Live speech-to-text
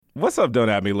What's up, Don't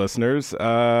At Me listeners?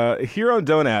 Here on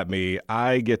Don't At Me,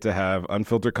 I get to have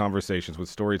unfiltered conversations with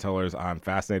storytellers I'm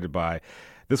fascinated by.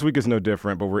 This week is no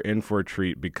different, but we're in for a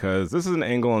treat because this is an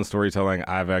angle on storytelling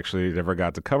I've actually never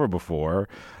got to cover before.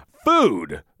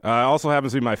 Food also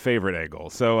happens to be my favorite angle.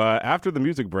 So after the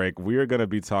music break, we are going to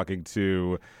be talking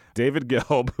to David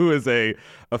Gelb, who is a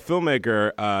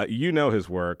filmmaker. You know his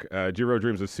work, Jiro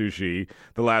Dreams of Sushi,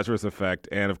 The Lazarus Effect,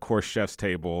 and of course Chef's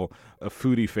Table, a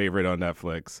foodie favorite on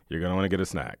Netflix. You're going to want to get a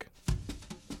snack.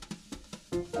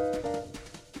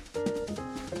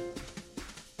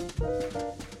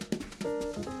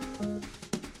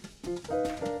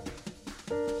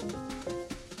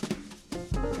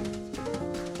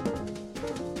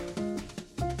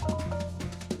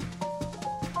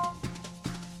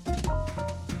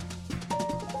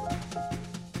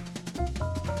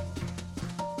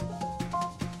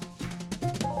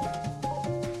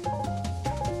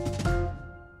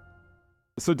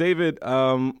 So, David,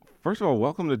 first of all,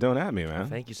 welcome to Don't At Me, man.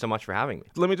 Thank you so much for having me.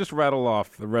 Let me just rattle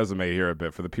off the resume here a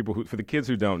bit for the kids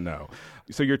who don't know.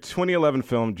 So, your 2011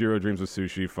 film Jiro Dreams of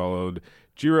Sushi followed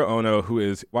Jiro Ono, who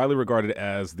is widely regarded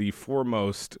as the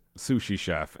foremost sushi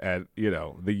chef at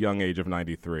the young age of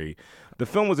 93. The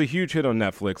film was a huge hit on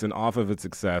Netflix, and off of its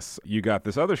success, you got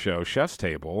this other show, Chef's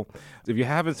Table. If you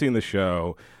haven't seen the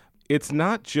show, it's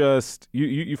not just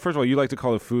you. First of all, you like to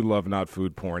call it food love, not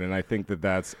food porn, and I think that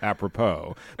that's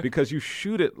apropos because you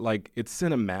shoot it like it's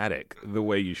cinematic the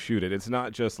way you shoot it. It's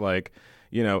not just like,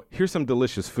 here's some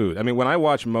delicious food. I mean, when I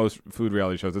watch most food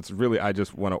reality shows, it's really I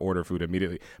just want to order food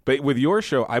immediately. But with your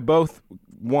show, I both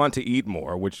want to eat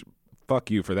more, which fuck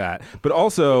you for that. But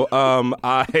also,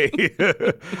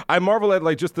 I marvel at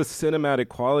like just the cinematic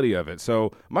quality of it.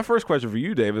 So my first question for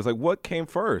you, Dave, is like, what came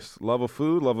first? Love of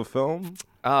food, love of film?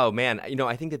 Oh, man.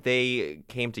 I think that they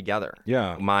came together.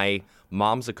 Yeah. My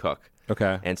mom's a cook.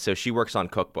 Okay. And so she works on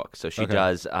cookbooks. So she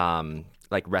does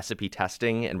like recipe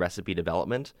testing and recipe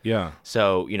development. Yeah.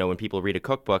 So, when people read a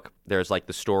cookbook, there's like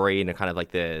the story and kind of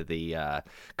like the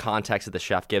context that the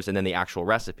chef gives and then the actual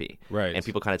recipe. Right. And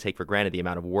people kind of take for granted the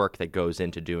amount of work that goes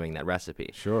into doing that recipe.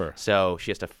 Sure. So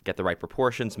she has to get the right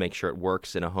proportions, make sure it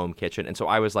works in a home kitchen. And so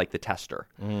I was like the tester.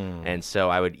 And so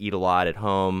I would eat a lot at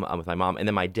home with my mom. And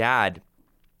then my dad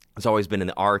has always been in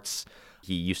the arts.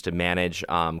 He used to manage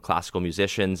classical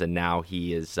musicians, and now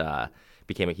he is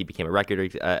became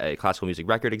a classical music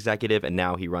record executive, and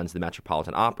now he runs the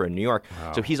Metropolitan Opera in New York.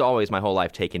 Wow. So he's always my whole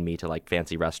life taken me to like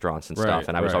fancy restaurants and stuff,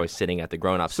 and I was always sitting at the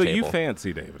grown-ups so table. You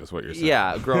fancy David is what you're saying?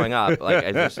 Yeah, growing up, like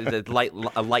it's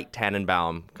a light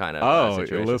Tannenbaum kind of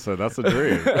situation. Listen, that's a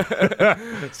dream.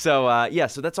 So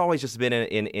that's always just been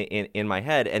in my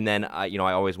head, and then I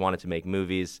always wanted to make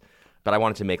movies. But I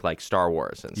wanted to make like Star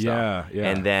Wars and stuff. Yeah.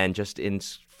 And then just in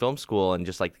film school and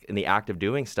just like in the act of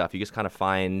doing stuff, you just kind of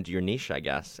find your niche, I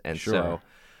guess. And so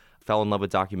fell in love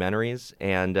with documentaries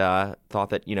and thought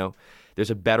that,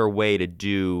 there's a better way to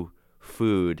do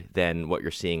food than what you're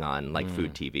seeing on like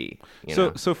food TV.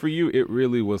 So for you, it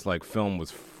really was like film was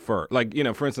first. Like,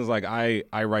 for instance, like I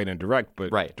write and direct,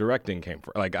 but directing came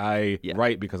first. Like I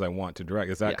write because I want to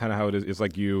direct. Is that kind of how it is? It's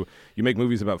like you make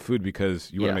movies about food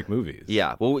because you want to make movies.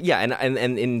 Yeah. Well, yeah.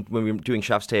 And when we were doing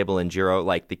Chef's Table and Jiro,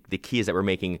 like the key is that we're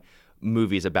making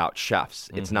movies about chefs.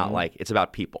 It's not like it's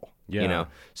about people. Yeah.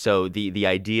 So the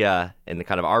idea and the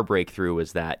kind of our breakthrough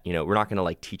was that, we're not going to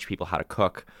like teach people how to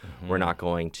cook. We're not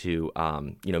going to,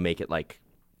 make it like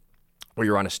where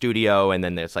you're on a studio and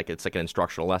then it's like an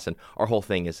instructional lesson. Our whole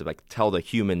thing is to like tell the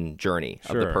human journey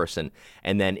of the person.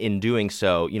 And then in doing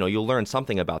so, you'll learn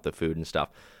something about the food and stuff,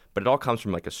 but it all comes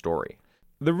from like a story.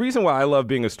 The reason why I love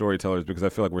being a storyteller is because I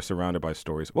feel like we're surrounded by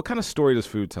stories. What kind of story does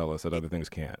food tell us that other things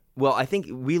can't? Well, I think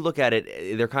we look at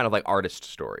it, they're kind of like artist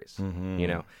stories,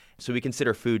 So we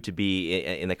consider food to be,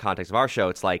 in the context of our show,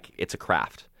 it's like it's a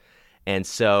craft. And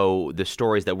so the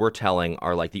stories that we're telling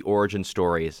are like the origin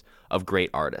stories of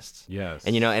great artists. Yes.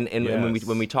 And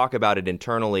when we talk about it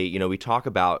internally, we talk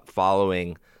about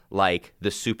following like the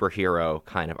superhero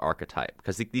kind of archetype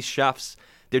because these chefs,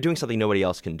 they're doing something nobody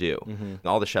else can do.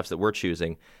 All the chefs that we're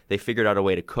choosing, they figured out a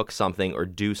way to cook something or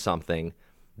do something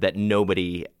that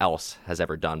nobody else has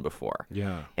ever done before.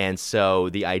 Yeah. And so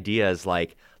the idea is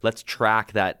like, let's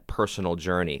track that personal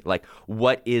journey. Like,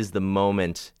 what is the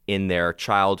moment in their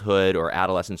childhood or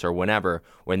adolescence or whenever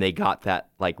when they got that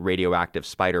like radioactive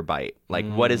spider bite? Like,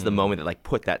 what is the moment that like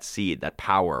put that seed, that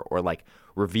power, or like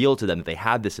revealed to them that they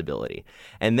had this ability.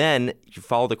 And then you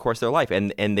follow the course of their life,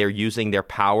 and they're using their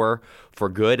power for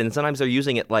good, and sometimes they're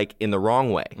using it like in the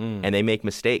wrong way, and they make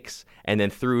mistakes. And then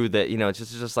through the, it's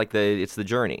just like it's the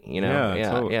journey,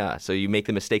 Totally. Yeah. So you make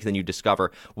the mistakes, then you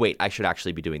discover, wait, I should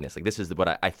actually be doing this. Like, this is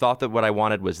what I thought that what I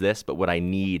wanted was this, but what I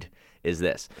need is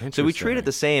this. So we treat it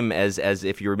the same as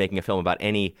if you were making a film about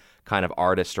any kind of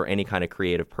artist or any kind of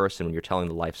creative person when you're telling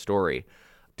the life story.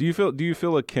 Do you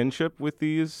feel a kinship with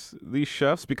these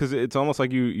chefs? Because it's almost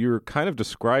like you're kind of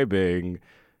describing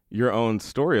your own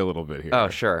story a little bit here. Oh,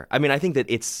 sure. I mean, I think that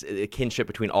it's a kinship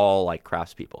between all like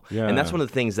craftspeople. Yeah. And that's one of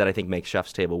the things that I think makes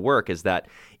Chef's Table work, is that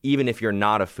even if you're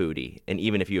not a foodie, and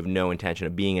even if you have no intention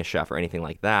of being a chef or anything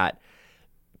like that,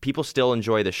 people still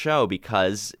enjoy the show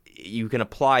because you can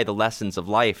apply the lessons of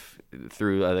life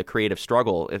through the creative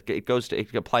struggle. It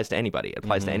applies to anybody. It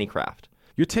applies to any craft.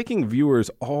 You're taking viewers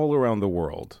all around the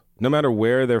world, no matter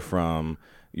where they're from.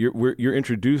 You're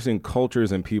introducing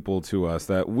cultures and people to us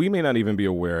that we may not even be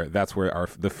aware that's where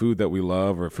the food that we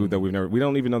love, or food that we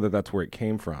don't even know that that's where it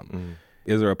came from.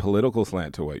 Is there a political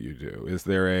slant to what you do? Is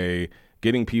there a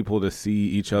getting people to see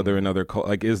each other in other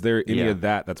like, is there any of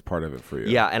that's part of it for you?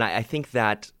 Yeah, and I think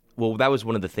that, well, that was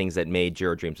one of the things that made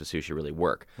Jiro Dreams of Sushi really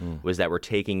work, was that we're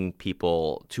taking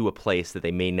people to a place that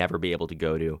they may never be able to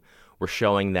go to. We're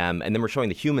showing them, and then we're showing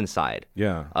the human side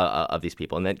of these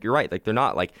people. And then you're right, like, they're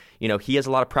not like, he has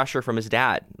a lot of pressure from his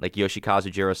dad, like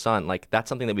Yoshikazu Jiro's son. Like, that's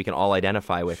something that we can all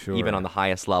identify with, even on the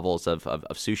highest levels of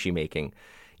sushi making,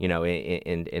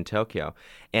 in Tokyo.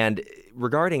 And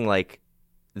regarding like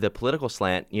the political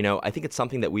slant, I think it's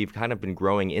something that we've kind of been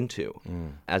growing into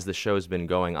as the show's been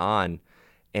going on.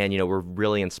 And, we're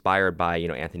really inspired by,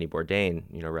 Anthony Bourdain,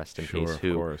 rest in peace,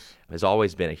 who has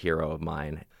always been a hero of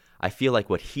mine. I feel like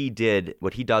what he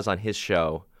does on his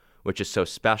show, which is so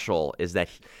special, is that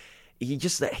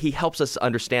he helps us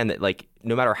understand that, like,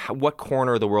 no matter what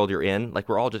corner of the world you're in, like,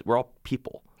 we're all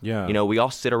people. Yeah. We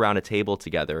all sit around a table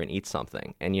together and eat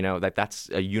something, and that's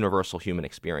a universal human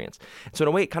experience. So in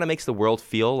a way, it kind of makes the world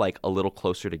feel like a little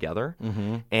closer together.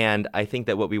 And I think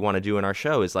that what we want to do in our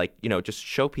show is, like, just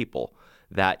show people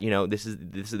that this is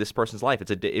this person's life.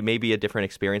 It may be a different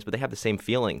experience, but they have the same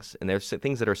feelings, and there's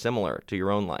things that are similar to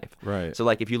your own life. Right. So,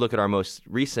 like, if you look at our most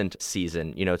recent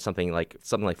season, it's something like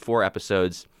 4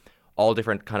 episodes, all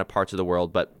different kind of parts of the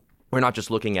world, but we're not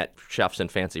just looking at chefs in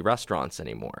fancy restaurants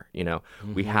anymore.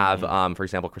 We have, for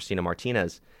example, Christina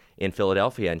Martinez in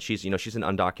Philadelphia, and she's an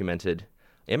undocumented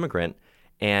immigrant,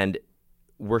 and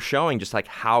we're showing just like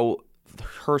how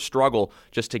her struggle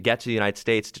just to get to the United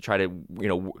States to try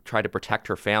to protect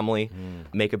her family,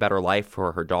 make a better life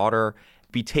for her daughter.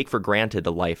 We take for granted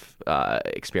the life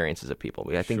experiences of people.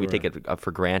 I think we take it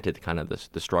for granted, kind of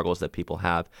the struggles that people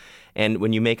have. And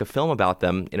when you make a film about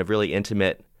them in a really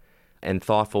intimate and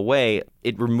thoughtful way,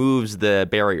 it removes the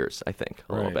barriers, I think,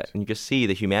 a little bit. And you can see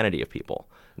the humanity of people,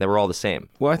 that we're all the same.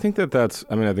 Well, I think that's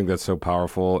so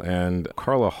powerful. And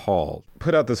Carla Hall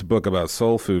put out this book about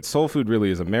soul food. Soul food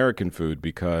really is American food,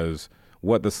 because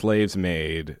what the slaves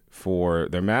made for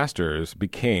their masters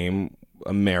became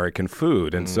American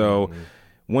food. And so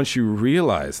once you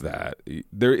realize that,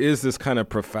 there is this kind of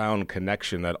profound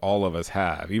connection that all of us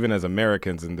have, even as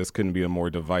Americans, and this couldn't be a more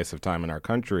divisive time in our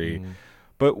country.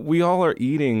 But we all are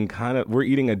we're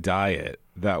eating a diet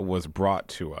that was brought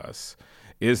to us.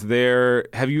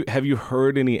 Have you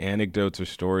heard any anecdotes or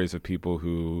stories of people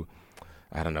who,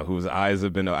 I don't know, whose eyes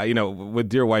have been, with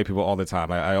Dear White People all the time,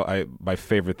 my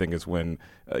favorite thing is when,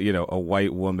 a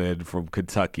white woman from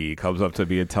Kentucky comes up to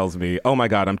me and tells me, oh my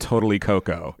God, I'm totally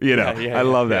Coco. I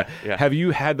love that. Yeah. Have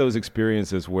you had those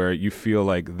experiences where you feel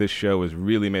like this show has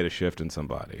really made a shift in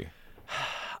somebody?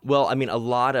 Well, I mean, a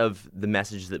lot of the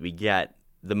messages that we get,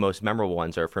 the most memorable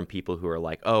ones are from people who are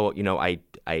like, oh,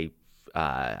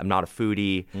 I'm not a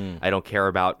foodie. I don't care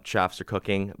about chefs or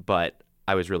cooking, but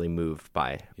I was really moved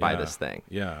by this thing.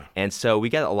 Yeah. And so we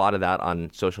get a lot of that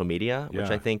on social media, which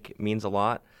I think means a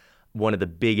lot. One of the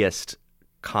biggest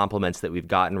compliments that we've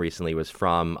gotten recently was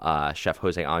from Chef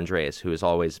Jose Andres, who has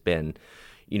always been,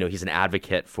 he's an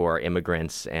advocate for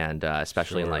immigrants, and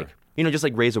especially in like, just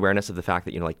like raise awareness of the fact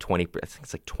that, like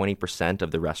 20%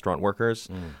 of the restaurant workers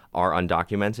are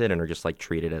undocumented and are just like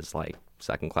treated as like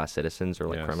second-class citizens or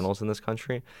like criminals in this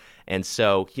country. And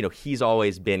so, he's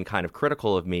always been kind of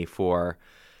critical of me for,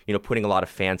 putting a lot of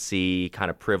fancy kind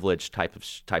of privileged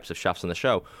types of chefs on the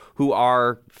show who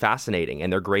are fascinating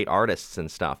and they're great artists and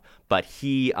stuff. But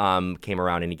he came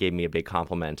around and he gave me a big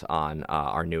compliment on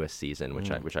our newest season,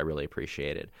 which I really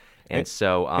appreciated. And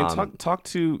so, talk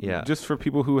to just for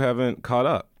people who haven't caught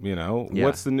up.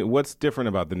 What's different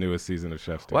about the newest season of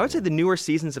Chef's Table? Well, I would say the newer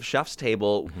seasons of Chef's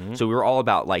Table. So we were all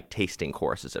about like tasting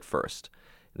courses at first.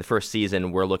 The first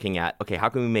season, we're looking at, okay, how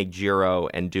can we make gyro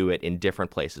and do it in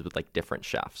different places with like different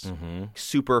chefs?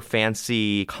 Super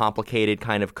fancy, complicated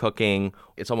kind of cooking.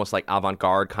 It's almost like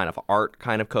avant-garde kind of art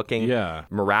kind of cooking. Yeah.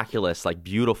 Miraculous, like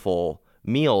beautiful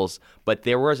meals. But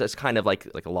there was this kind of like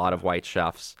a lot of white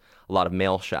chefs, a lot of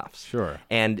male chefs. Sure.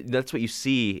 And that's what you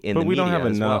see in the media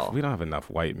as well. But we don't have enough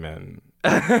white men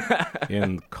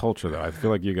in culture, though. I feel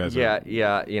like you guys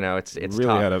it's really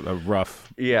tough. had a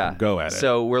rough go at it.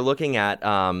 So we're looking at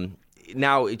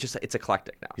now it's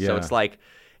eclectic now. Yeah. So it's like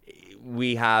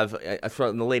we have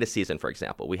from the latest season, for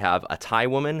example, we have a Thai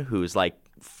woman who's like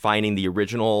finding the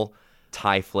original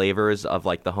Thai flavors of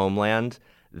like the homeland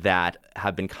that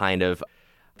have been kind of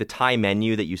the Thai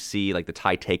menu that you see, like the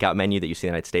Thai takeout menu that you see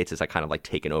in the United States, is like kind of like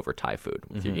taken over Thai food.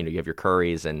 You have your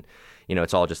curries and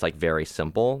it's all just like very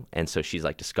simple. And so she's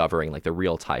like discovering like the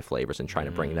real Thai flavors and trying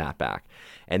to bring that back.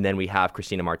 And then we have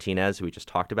Christina Martinez, who we just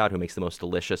talked about, who makes the most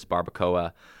delicious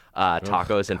barbacoa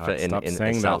tacos in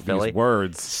South Philly. These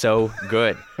words. So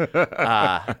good.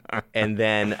 And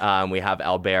then we have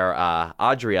Albert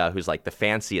Adria, who's like the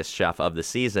fanciest chef of the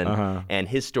season. And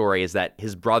his story is that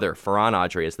his brother, Ferran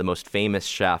Adria, is the most famous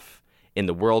chef in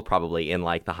the world, probably in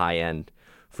like the high-end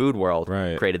food world.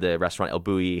 Right. Created the restaurant El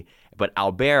Bulli. But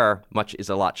Albert is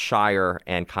a lot shyer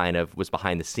and kind of was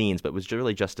behind the scenes, but was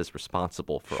really just as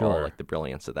responsible for all like the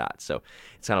brilliance of that. So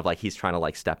it's kind of like he's trying to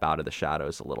like step out of the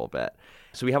shadows a little bit.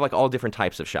 So we have like all different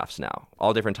types of chefs now,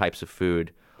 all different types of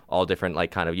food, all different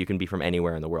like kind of, you can be from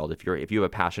anywhere in the world. If you have a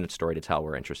passionate story to tell,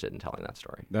 we're interested in telling that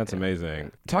story. That's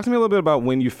amazing. Talk to me a little bit about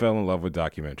when you fell in love with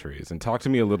documentaries, and talk to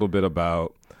me a little bit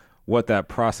about what that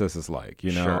process is like.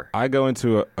 Sure. I go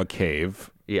into a cave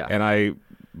and I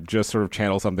just sort of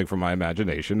channel something from my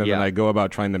imagination, and then I go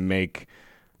about trying to make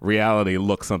reality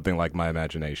look something like my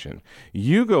imagination.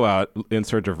 You go out in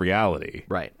search of reality,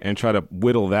 right, and try to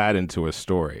whittle that into a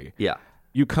story. Yeah.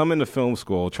 You come into film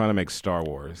school trying to make Star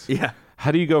Wars. Yeah.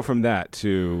 How do you go from that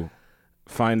to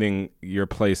finding your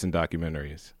place in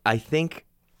documentaries? I think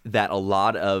that a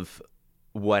lot of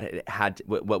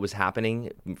what was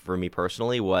happening for me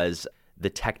personally was the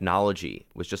technology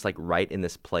was just like right in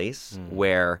this place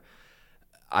where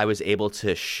I was able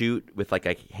to shoot with like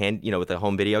with a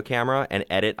home video camera and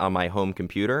edit on my home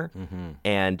computer,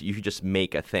 and you could just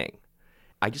make a thing.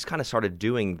 I just kind of started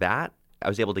doing that. I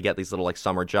was able to get these little like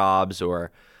summer jobs,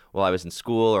 or while I was in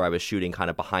school, or I was shooting kind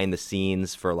of behind the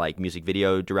scenes for like music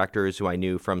video directors who I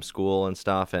knew from school and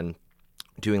stuff, and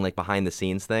doing like behind the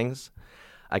scenes things.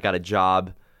 I got a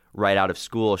job right out of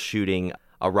school shooting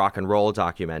a rock and roll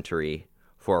documentary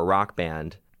for a rock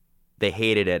band. They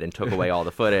hated it and took away all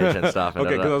the footage and stuff.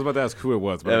 Okay, because I was about to ask who it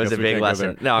was. But it was a big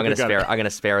lesson. No, I'm gonna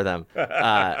spare them.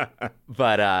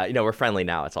 But we're friendly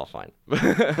now. It's all fine.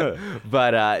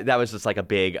 But that was just like a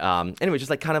big. Anyway,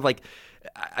 just like kind of like,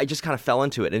 I just kind of fell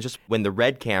into it. And just when the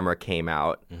Red camera came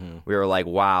out, we were like,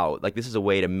 wow, like this is a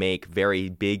way to make very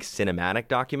big cinematic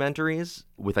documentaries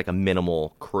with like a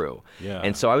minimal crew. Yeah.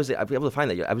 And so I was able to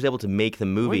find that. I was able to make the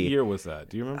movie. What year was that?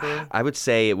 Do you remember? I would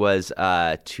say it was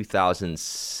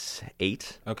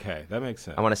 2008. Okay, that makes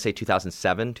sense. I want to say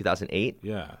 2007, 2008.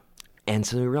 Yeah. And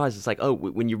so we realized it's like, oh,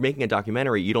 when you're making a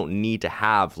documentary, you don't need to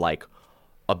have like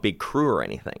a big crew or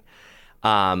anything.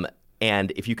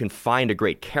 And if you can find a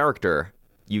great character,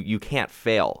 you can't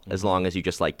fail as long as you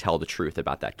just like tell the truth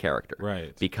about that character.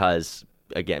 Right. Because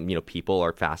again, people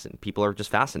are just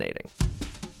fascinating.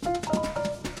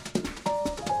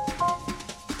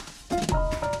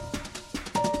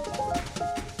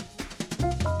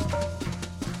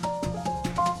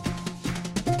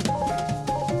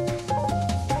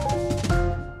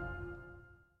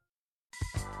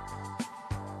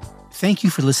 Thank you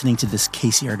for listening to this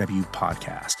KCRW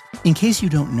podcast. In case you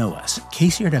don't know us,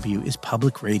 KCRW is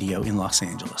public radio in Los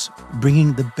Angeles,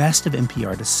 bringing the best of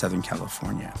NPR to Southern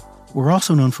California. We're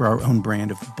also known for our own brand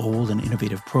of bold and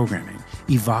innovative programming,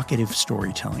 evocative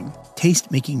storytelling,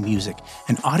 taste-making music,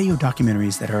 and audio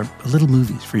documentaries that are little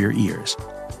movies for your ears.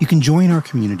 You can join our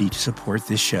community to support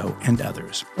this show and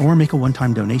others, or make a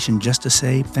one-time donation just to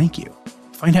say thank you.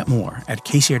 Find out more at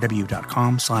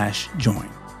kcrw.com/join.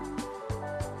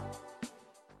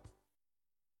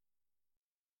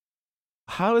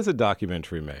 how is a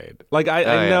documentary made? Like,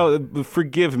 I know,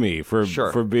 forgive me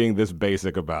for being this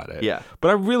basic about it. Yeah. But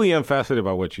I really am fascinated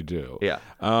by what you do. Yeah.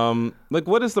 Like,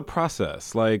 what is the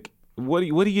process? Like, what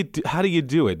do you do? How do you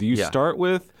do it? Do you start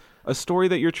with a story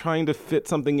that you're trying to fit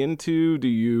something into? Do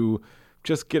you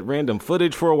just get random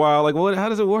footage for a while? Like, how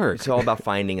does it work? It's all about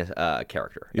finding a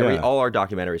character. Yeah. All our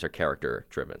documentaries are character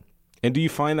driven. And do you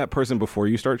find that person before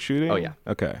you start shooting? Oh, yeah.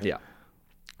 Okay. Yeah.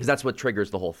 Because that's what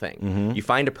triggers the whole thing. Mm-hmm. You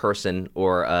find a person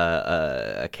or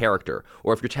a character,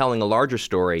 or if you're telling a larger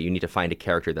story, you need to find a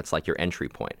character that's like your entry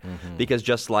point. Mm-hmm. Because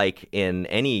just like in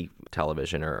any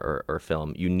television or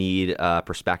film, you need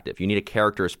perspective. You need a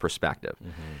character's perspective,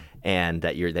 and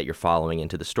that you're following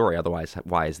into the story. Otherwise,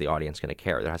 why is the audience going to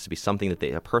care? There has to be something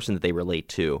a person that they relate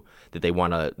to, that they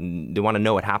want to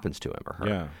know what happens to him or her.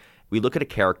 Yeah. We look at a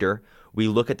character, we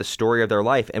look at the story of their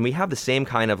life, and we have the same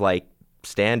kind of like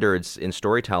standards in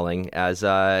storytelling as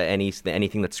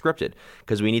anything that's scripted,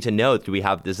 because we need to know,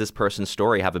 does this person's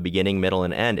story have a beginning, middle,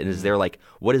 and end, and is there like,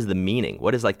 what is the meaning,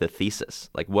 what is like the thesis,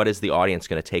 like what is the audience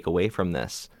going to take away from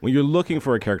this? When you're looking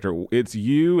for a character, it's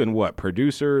you and what,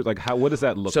 producers, like what does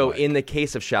that look like? So in the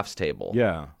case of Chef's Table,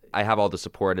 I have all the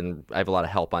support and I have a lot of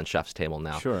help on Chef's Table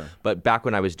now. Sure. But back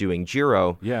when I was doing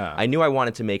Jiro, I knew I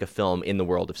wanted to make a film in the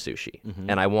world of sushi,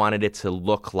 and I wanted it to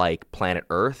look like Planet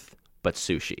Earth, but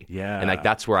sushi. Yeah. And like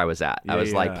that's where I was at. I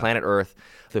was like, Planet Earth,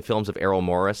 the films of Errol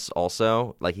Morris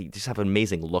also, like he just have an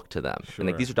amazing look to them. Sure. And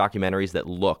like these are documentaries that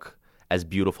look as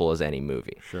beautiful as any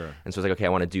movie. Sure. And so I was like, okay, I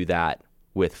want to do that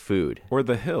with food. Or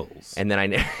The Hills. And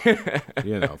then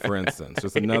for instance,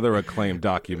 just another acclaimed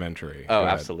documentary. Oh,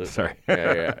 absolutely. Sorry.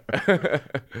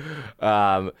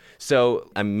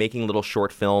 So I'm making little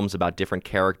short films about different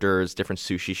characters, different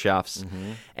sushi chefs.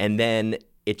 And then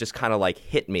it just kind of like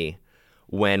hit me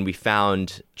when we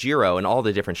found Jiro, and all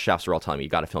the different chefs were all telling me, you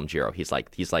got to film Jiro. He's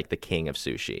like the king of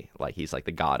sushi. Like he's like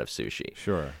the god of sushi.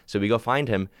 Sure. So we go find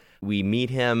him. We meet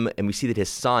him, and we see that his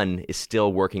son is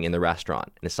still working in the restaurant.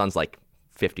 And his son's like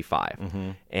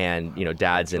 55, and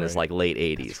dad's in his like late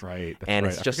 80s. That's right. And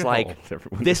it's just like,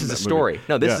 this is a story.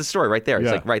 No, this is a story right there.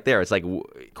 It's like right there. It's like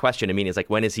question to me is like,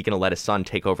 when is he going to let his son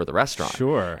take over the restaurant?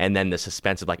 Sure. And then the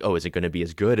suspense of like, oh, is it going to be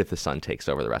as good if the son takes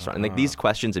over the restaurant? And like these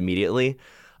questions immediately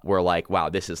were like, wow,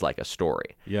 this is like a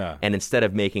story. Yeah. And instead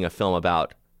of making a film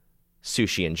about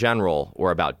sushi in general or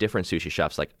about different sushi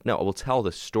chefs, like, no, we'll tell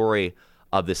the story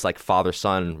of this like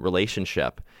father-son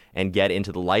relationship and get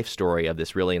into the life story of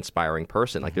this really inspiring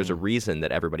person. Like there's a reason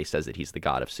that everybody says that he's the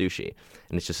god of sushi,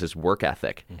 and it's just his work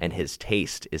ethic and his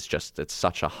taste is just at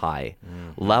such a high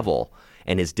level,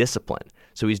 and his discipline.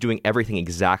 So he's doing everything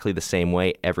exactly the same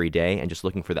way every day and just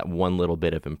looking for that one little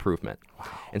bit of improvement. Wow.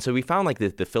 And so we found like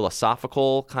the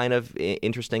philosophical kind of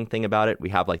interesting thing about it. We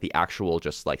have like the actual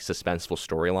just like suspenseful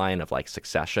storyline of like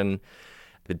Succession,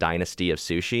 the dynasty of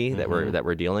sushi that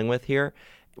we're dealing with here.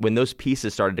 When those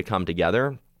pieces started to come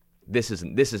together, this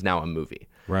is now a movie.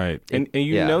 Right. And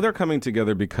you know they're coming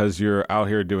together because you're out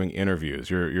here doing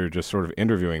interviews. You're just sort of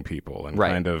interviewing people and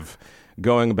kind of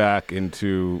going back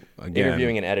into, again,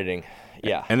 interviewing and editing.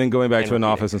 Yeah. And then going back to an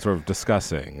office and sort of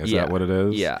discussing. Is that what it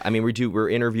is? Yeah. I mean, we're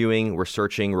interviewing, we're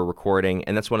searching, we're recording,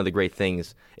 and that's one of the great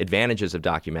advantages of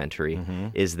documentary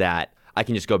is that I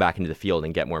can just go back into the field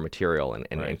and get more material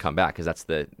and come back, because that's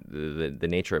the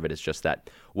nature of it, is just that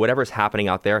whatever's happening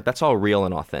out there, that's all real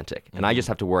and authentic. And I just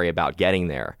have to worry about getting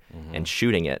there and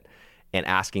shooting it and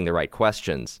asking the right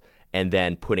questions and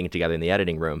then putting it together in the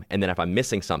editing room. And then if I'm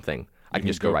missing something, I can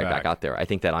just go right back out there. I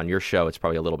think that on your show, it's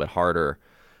probably a little bit harder.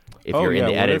 If you're in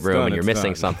the edit room and you're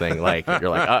missing something, like you're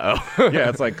like, uh-oh. Yeah,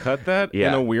 it's like cut that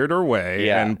in a weirder way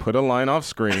and put a line off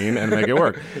screen and make it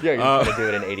work. You're going to do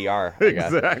it in ADR, I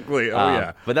guess. Exactly.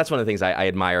 But that's one of the things I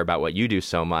admire about what you do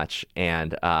so much,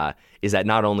 and is that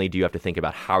not only do you have to think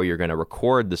about how you're going to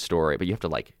record the story, but you have to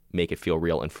like make it feel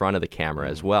real in front of the camera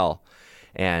as well.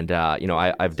 And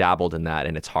I've dabbled in that,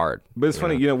 and it's hard. But it's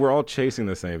funny, we're all chasing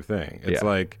the same thing. It's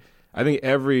like, I think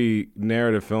every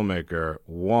narrative filmmaker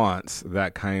wants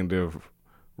that kind of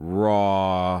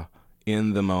raw,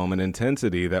 in the moment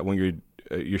intensity that when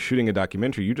you're shooting a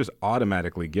documentary, you just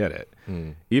automatically get it.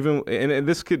 Even and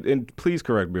this could, and please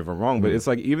correct me if I'm wrong, but it's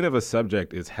like even if a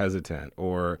subject is hesitant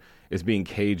or is being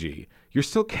cagey, you're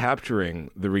still capturing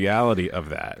the reality of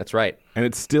that. That's right. And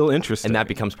it's still interesting. And that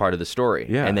becomes part of the story.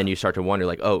 Yeah. And then you start to wonder,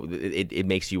 like, oh, it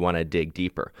makes you want to dig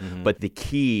deeper. But the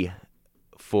key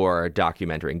for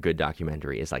documentary and good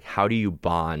documentary is like, how do you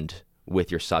bond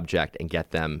with your subject and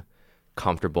get them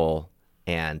comfortable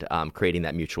and creating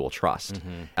that mutual trust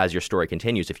as your story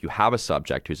continues. If you have a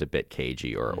subject who's a bit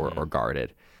cagey or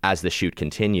guarded, as the shoot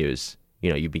continues,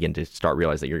 you begin to start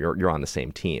realize that you're on the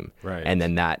same team. Right. And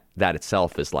then that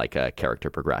itself is like a character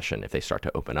progression if they start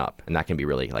to open up, and that can be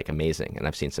really like amazing. And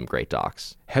I've seen some great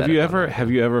docs. Have you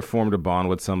ever formed a bond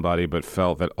with somebody but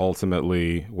felt that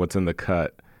ultimately what's in the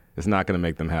cut is not going to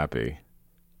make them happy?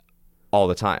 All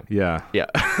the time. Yeah. Yeah.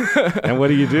 And what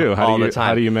do you do? All the time.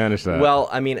 How do you manage that? Well,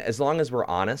 I mean, as long as we're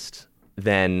honest,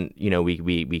 then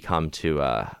we come to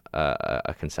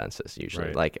a consensus usually,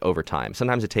 Right. like over time.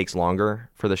 Sometimes it takes longer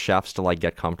for the chefs to like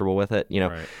get comfortable with it,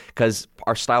 Right. because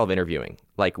our style of interviewing,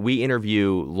 like we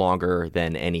interview longer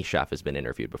than any chef has been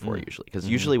interviewed before usually. Because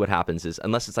usually what happens is,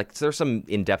 unless it's like, there's some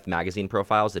in-depth magazine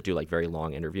profiles that do like very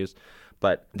long interviews,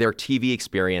 but their TV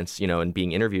experience, and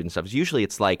being interviewed and stuff, is usually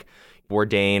it's like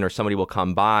Bourdain or somebody will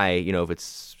come by, if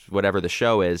it's whatever the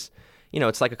show is,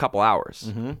 it's like a couple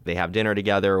hours. They have dinner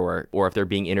together, or if they're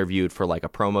being interviewed for like a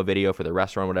promo video for the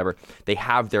restaurant, whatever, they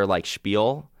have their like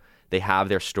spiel, they have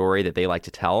their story that they like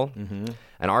to tell.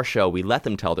 And our show, we let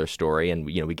them tell their story, and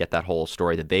we get that whole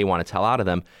story that they want to tell out of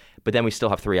them, but then we still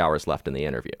have 3 hours left in the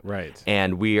interview. Right.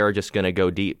 And we are just going to go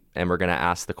deep, and we're going to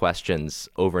ask the questions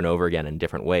over and over again in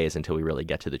different ways until we really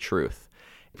get to the truth.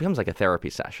 It becomes like a therapy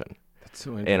session.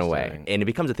 So in a way. And it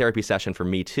becomes a therapy session for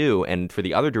me too, and for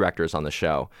the other directors on the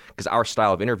show, because our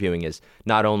style of interviewing is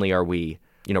not only are we,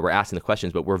 we're asking the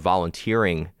questions, but we're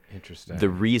volunteering the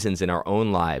reasons in our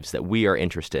own lives that we are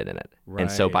interested in it. Right.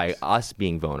 And so by us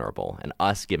being vulnerable and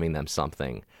us giving them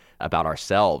something about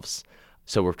ourselves,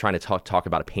 so we're trying to talk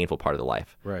about a painful part of the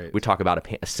life. Right. We talk about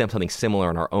something similar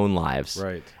in our own lives,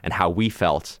 Right. and how we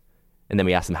felt. And then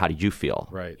we ask them, how did you feel?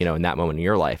 Right. In that moment in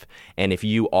your life. And if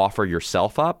you offer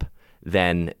yourself up,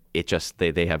 then it just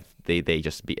they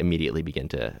just immediately begin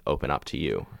to open up to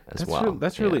you as well.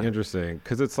 That's really interesting,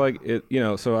 because it's like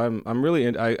So I'm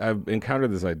really I've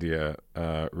encountered this idea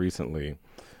recently,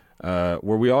 where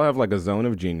we all have like a zone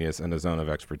of genius and a zone of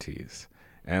expertise.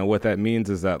 And what that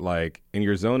means is that like in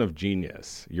your zone of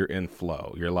genius, you're in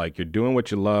flow. You're doing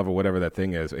what you love or whatever that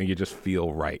thing is, and you just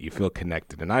feel right. You feel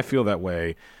connected. And I feel that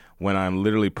way when I'm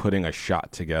literally putting a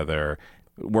shot together,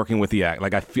 working with the act.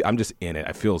 Like I'm just in it.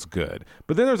 It feels good.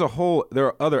 But then there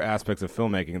are other aspects of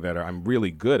filmmaking that I'm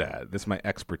really good at. This is my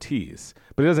expertise,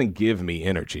 but it doesn't give me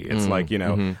energy. It's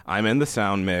I'm in the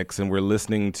sound mix and we're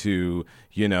listening to,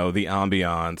 the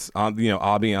ambiance,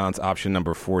 ambiance option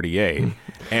number 48.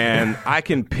 And I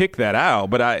can pick that out,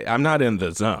 but I'm not in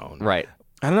the zone. Right.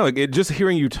 I don't know. Just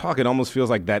hearing you talk, it almost feels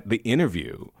like that the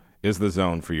interview is the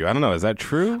zone for you. I don't know. Is that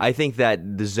true? I think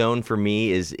that the zone for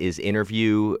me is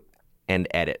interview and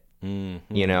edit, and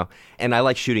I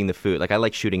like shooting the food. Like I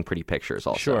like shooting pretty pictures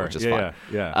also, which is fun.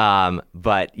 Yeah.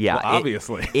 But yeah, well,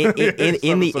 obviously in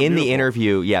the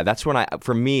interview, that's when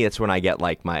for me, it's when I get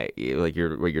like what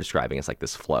you're describing is like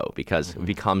this flow, because it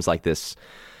becomes like this,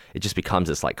 it just becomes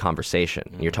this like conversation.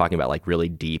 And you're talking about like really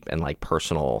deep and like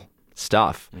personal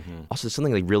stuff. Also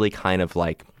something like really kind of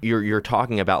like you're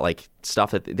talking about like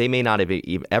stuff that they may not have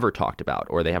ever talked about,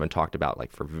 or they haven't talked about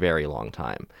like for a very long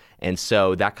time. And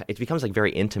so that it becomes like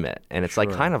very intimate, and it's like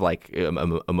kind of like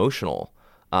emotional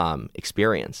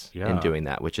experience in doing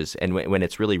that, which is, and when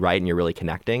it's really right and you're really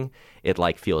connecting, it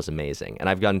like feels amazing. And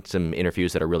I've done some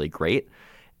interviews that are really great,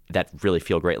 that really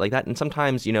feel great like that. And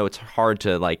sometimes, it's hard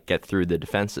to like get through the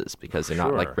defenses because they're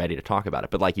not like ready to talk about it.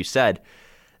 But like you said,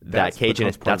 that's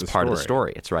part of the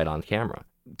story. It's right on camera.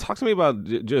 Talk to me about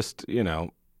just,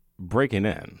 breaking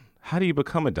in. How do you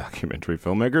become a documentary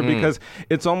filmmaker? Because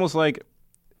it's almost like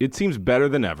it seems better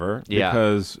than ever. Yeah.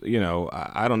 Because,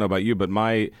 I don't know about you, but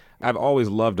I've always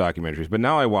loved documentaries, but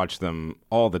now I watch them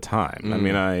all the time. I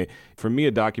mean, for me,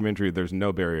 a documentary, there's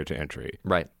no barrier to entry.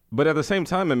 Right. But at the same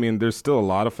time, I mean, there's still a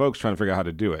lot of folks trying to figure out how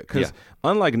to do it. Because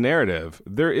unlike narrative,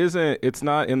 it's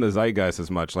not in the zeitgeist as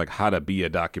much like how to be a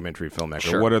documentary filmmaker.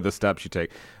 Sure. What are the steps you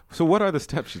take? So what are the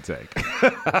steps you take?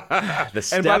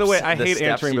 And by the way, I hate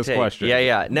answering this question.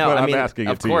 Yeah. No, but I mean, I'm asking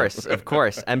of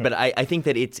course. But I think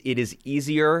that it is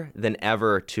easier than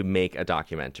ever to make a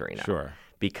documentary now. Sure.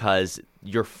 Because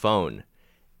your phone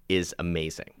is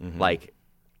amazing. Like,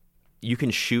 you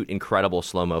can shoot incredible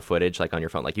slow-mo footage like on your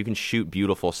phone. Like you can shoot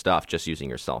beautiful stuff just using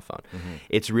your cell phone.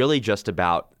 It's really just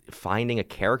about finding a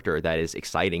character that is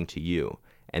exciting to you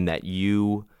and that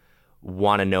you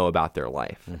want to know about their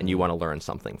life and you want to learn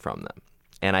something from them.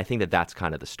 And I think that that's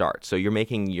kind of the start. So you're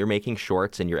making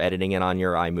shorts and you're editing it on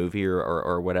your iMovie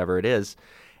or whatever it is.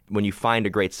 When you find a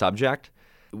great subject,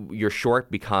 your short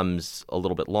becomes a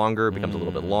little bit longer,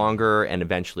 and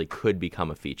eventually could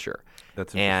become a feature.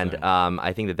 That's interesting. And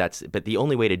I think but the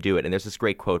only way to do it, and there's this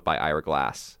great quote by Ira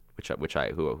Glass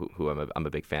who I'm a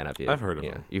big fan of. I've heard of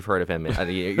him. You've heard of him.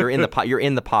 You're in the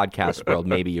podcast world.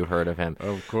 Maybe you've heard of him.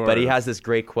 Of course. But he has this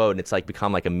great quote, and it's like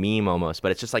become like a meme almost.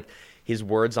 But it's just like his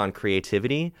words on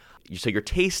creativity. So your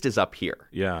taste is up here.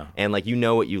 Yeah. And like you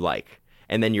know what you like.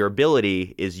 And then your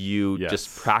ability is you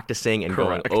just practicing and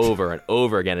Correct. going over and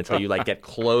over again until you like get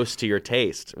close to your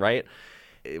taste, right?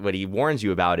 What he warns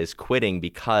you about is quitting,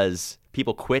 because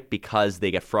people quit because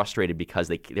they get frustrated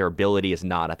because their ability is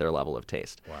not at their level of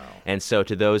taste. Wow. And so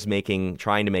to those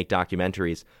trying to make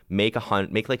documentaries, make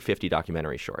like 50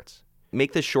 documentary shorts.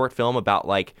 Make this short film about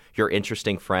like your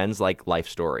interesting friends, like life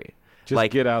story. Just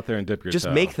like, get out there and dip your just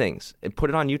toe. make things and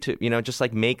put it on YouTube, just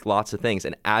like make lots of things.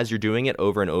 And as you're doing it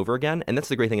over and over again, and that's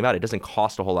the great thing about it, it doesn't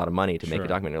cost a whole lot of money to make a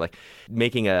documentary. Like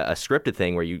making a scripted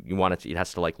thing where you want it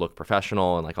has to like look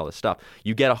professional and like all this stuff.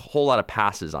 You get a whole lot of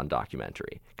passes on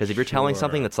documentary. Because if you're telling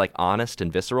something that's like honest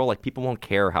and visceral, like people won't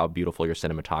care how beautiful your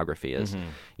cinematography is.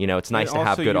 It's nice to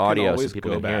have good audio so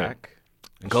people can hear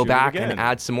it. Go back and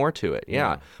add some more to it.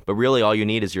 Yeah. But really all you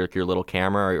need is your little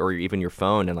camera or even your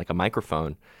phone and like a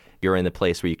microphone. You're in the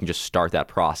place where you can just start that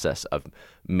process of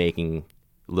making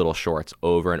little shorts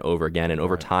over and over again. And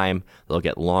over time, they'll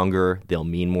get longer, they'll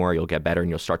mean more, you'll get better, and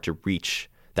you'll start to reach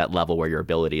that level where your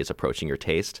ability is approaching your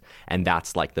taste. And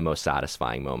that's like the most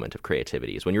satisfying moment of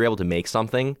creativity is when you're able to make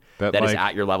something that is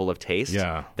at your level of taste.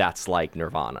 Yeah. That's like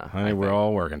nirvana. Honey, we're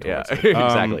all working towards it.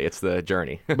 Exactly. It's the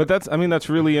journey. But that's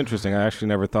really interesting. I actually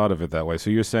never thought of it that way. So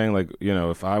you're saying like,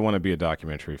 if I want to be a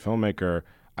documentary filmmaker,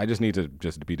 I just need to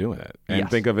just be doing it and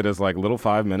think of it as like little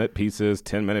 5-minute pieces,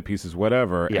 10-minute pieces,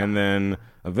 whatever. Yeah. And then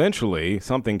eventually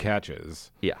something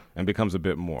catches and becomes a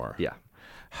bit more. Yeah.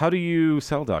 How do you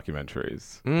sell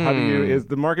documentaries?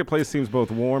 The marketplace seems both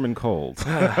warm and cold.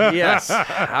 Yes.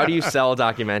 How do you sell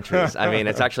documentaries? I mean,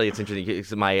 it's interesting.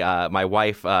 It's my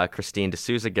wife, Christine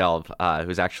D'Souza Gelb,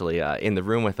 who's actually in the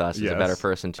room with us, is a better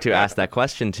person to ask that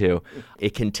question to.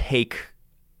 It can take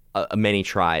many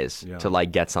tries to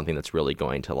like get something that's really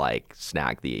going to like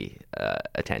snag the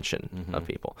attention of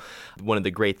people. One of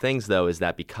the great things though is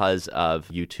that because of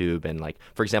YouTube and like,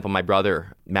 for example, my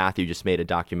brother Matthew just made a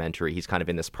documentary. He's kind of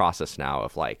in this process now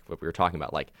of like what we were talking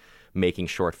about, like making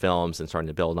short films and starting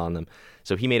to build on them.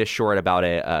 So he made a short about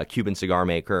a Cuban cigar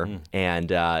maker,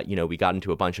 and we got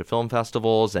into a bunch of film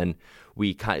festivals, and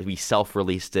we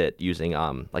self-released it using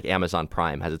like Amazon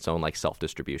Prime has its own like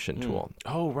self-distribution tool.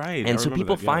 Oh right, and so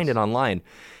people find it online,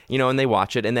 and they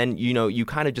watch it, and then you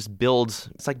kind of just build.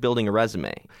 It's like building a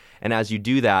resume, and as you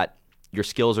do that, your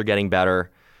skills are getting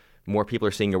better. More people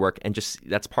are seeing your work, and just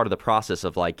that's part of the process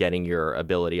of like getting your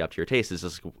ability up to your taste. Is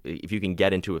just, if you can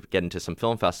get into some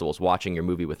film festivals, watching your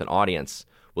movie with an audience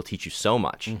will teach you so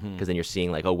much, because then you're seeing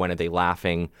like, oh, when are they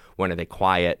laughing? When are they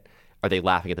quiet? Are they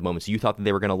laughing at the moments you thought that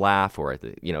they were going to laugh? Or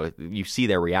you see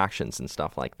their reactions and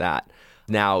stuff like that.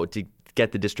 Now to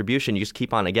get the distribution, you just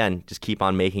keep on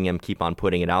making them, keep on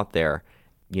putting it out there.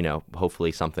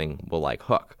 Hopefully something will like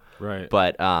hook. Right.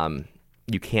 But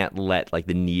you can't let like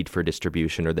the need for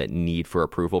distribution or that need for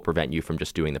approval prevent you from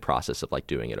just doing the process of like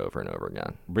doing it over and over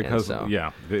again. Because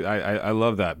I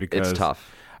love that, because it's tough.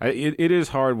 It is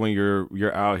hard when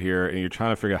you're out here and you're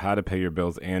trying to figure out how to pay your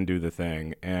bills and do the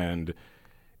thing, and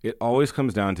it always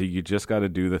comes down to you just got to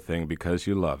do the thing because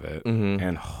you love it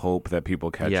and hope that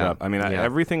people catch up. I mean,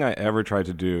 everything I ever tried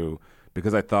to do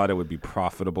because I thought it would be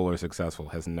profitable or successful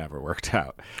has never worked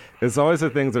out. It's always the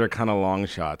things that are kind of long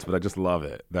shots, but I just love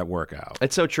it, that work out.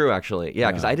 It's so true, actually. Yeah,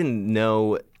 because I didn't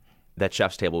know that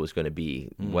Chef's Table was going to be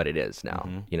what it is now.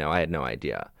 I had no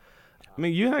idea. I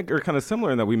mean, you and I are kind of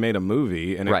similar in that we made a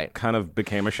movie and it kind of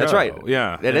became a show. That's right.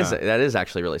 Yeah. That is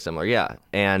actually really similar, yeah.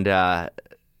 And I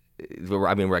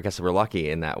guess we're lucky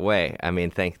in that way. I mean,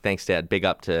 thanks, Dad. Big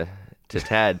up to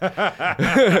Ted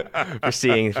for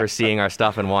seeing our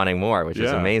stuff and wanting more, which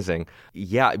is amazing.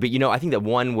 Yeah, but I think that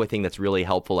one thing that's really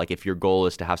helpful, like if your goal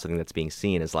is to have something that's being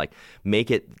seen, is like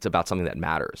make it's about something that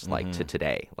matters, like to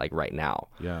today, like right now.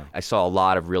 Yeah, I saw a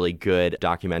lot of really good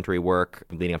documentary work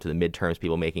leading up to the midterms,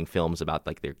 people making films about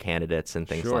like their candidates and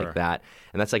things like that,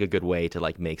 and that's like a good way to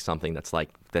like make something that's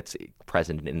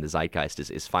present in the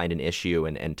zeitgeist is find an issue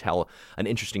and tell an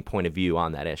interesting point of view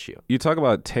on that issue. You talk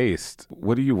about taste.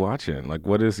 What are you watching? Like,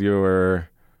 what is your...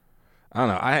 I don't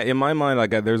know. In my mind, like,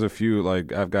 there's a few,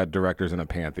 like, I've got directors in a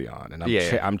pantheon, and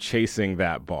I'm chasing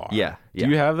that bar. Yeah. Do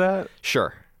you have that?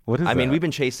 Sure. What is that? I mean, we've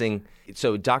been chasing...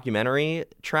 So, documentary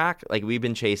track, like, we've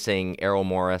been chasing Errol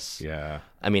Morris. Yeah.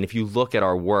 I mean, if you look at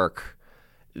our work,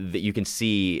 that you can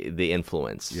see the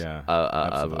influence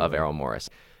of Errol Morris.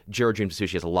 Jiro Dreams of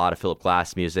Sushi has a lot of Philip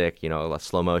Glass music, a lot of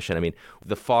slow motion. I mean,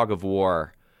 The Fog of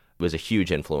War was a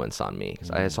huge influence on me,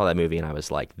 because I saw that movie and I was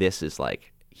like, this is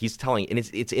like he's telling, and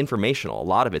it's informational. A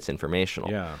lot of it's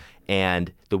informational. Yeah.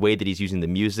 And the way that he's using the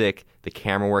music, the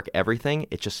camera work, everything,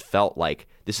 it just felt like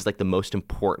this is like the most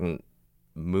important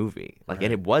movie. Like,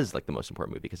 and it was like the most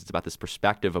important movie because it's about this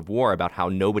perspective of war, about how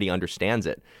nobody understands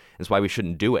it. It's why we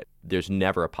shouldn't do it. There's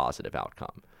never a positive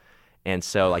outcome. And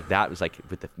so like that was like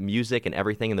with the music and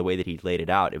everything and the way that he laid it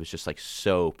out, it was just like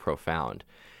so profound.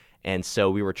 And so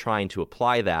we were trying to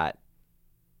apply that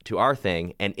to our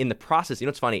thing. And in the process, you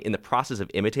know, it's funny, in the process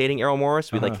of imitating Errol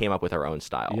Morris, we like came up with our own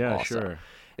style. Yeah, also. sure.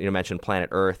 You know, mentioned Planet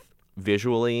Earth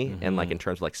visually and like in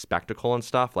terms of like spectacle and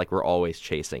stuff, like we're always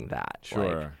chasing that.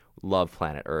 Sure. Like, love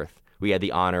Planet Earth. We had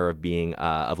the honor of being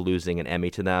of losing an Emmy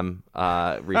to them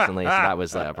recently, so that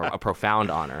was a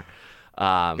profound honor.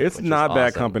 It's which not was bad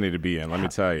awesome. company to be in, let me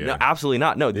tell you. No, absolutely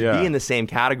not. No, to be in the same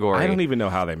category. I don't even know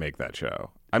how they make that show.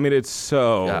 I mean, it's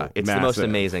so it's massive. the most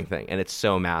amazing thing, and it's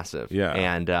so massive. Yeah.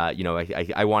 And you know,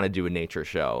 I want to do a nature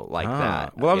show like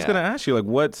that. Well, I was going to ask you, like,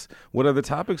 what are the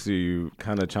topics are you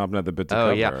kind of chomping at the bit to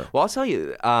cover? Oh yeah. Well, I'll tell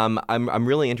you. I'm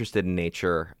really interested in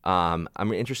nature. I'm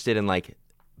interested in like,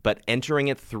 but entering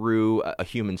it through a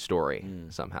human story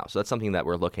somehow. So that's something that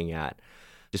we're looking at,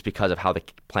 just because of how the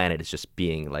planet is just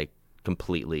being like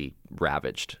completely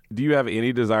ravaged. Do you have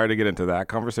any desire to get into that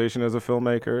conversation as a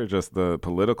filmmaker? Just the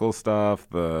political stuff,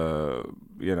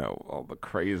 all the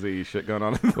crazy shit going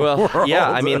on in the world? Yeah,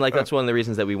 I mean, like that's one of the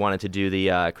reasons that we wanted to do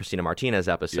the Christina Martinez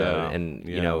episode, and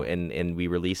you know, and we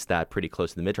released that pretty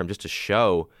close to the midterm just to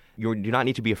show you do not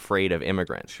need to be afraid of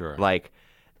immigrants. Sure. Like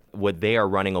what they are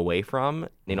running away from,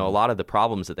 you know, a lot of the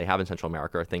problems that they have in Central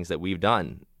America are things that we've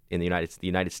done in the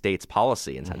United States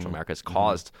policy in Central America has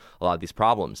caused a lot of these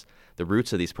problems, the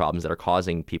roots of these problems that are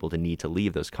causing people to need to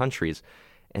leave those countries.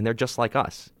 And they're just like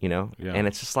us, you know? Yeah. And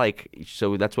it's just like,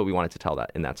 so that's what we wanted to tell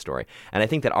that in that story. And I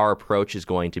think that our approach is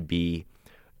going to be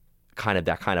kind of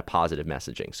that kind of positive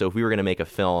messaging. So if we were going to make a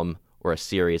film or a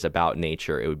series about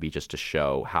nature, it would be just to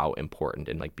show how important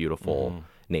and like beautiful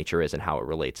nature is and how it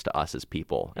relates to us as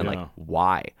people and like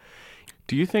why.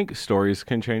 Do you think stories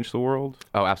can change the world?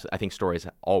 Oh, absolutely. I think stories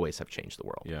always have changed the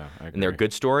world. Yeah, I agree. And they're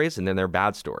good stories, and then they're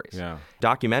bad stories. Yeah.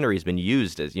 Documentary has been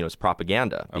used as, you know, as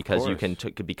propaganda because you can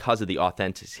because of the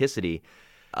authenticity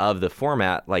of the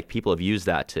format. Like people have used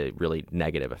that to really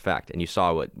negative effect. And you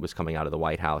saw what was coming out of the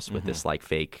White House with this like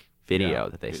fake video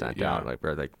that they sent out, like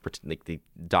where they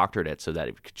doctored it so that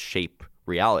it could shape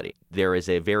reality. There is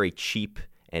a very cheap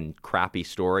and crappy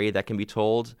story that can be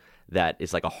told that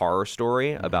is like a horror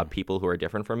story about people who are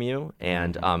different from you,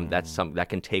 and that's something that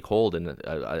can take hold, and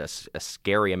a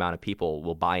scary amount of people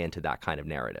will buy into that kind of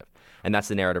narrative, and that's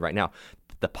the narrative right now.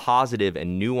 The positive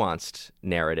and nuanced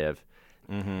narrative,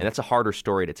 and that's a harder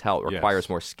story to tell. It requires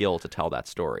more skill to tell that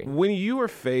story. When you were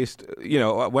faced, you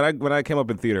know, when I came up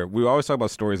in theater, we always talk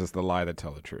about stories as the lie that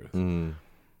tell the truth.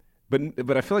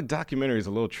 But I feel like documentary is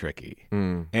a little tricky,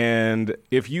 and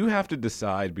if you have to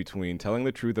decide between telling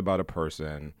the truth about a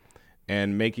person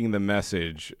and making the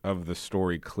message of the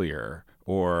story clear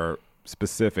or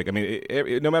specific. I mean,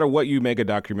 no matter what you make a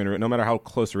documentary, no matter how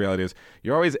close to reality is,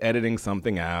 you're always editing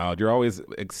something out. You're always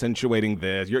accentuating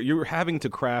this. You're having to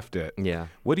craft it. Yeah.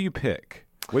 What do you pick?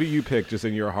 What do you pick just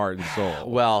in your heart and soul?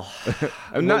 Well,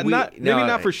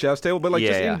 not for Chef's Table, but like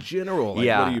just in general. Like,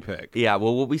 what do you pick? Yeah,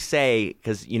 well, what we say,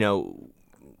 because, you know,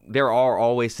 there are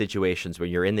always situations where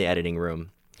you're in the editing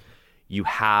room, you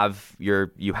have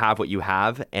what you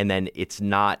have, and then it's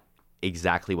not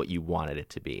exactly what you wanted it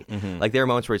to be. Like there are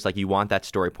moments where it's like you want that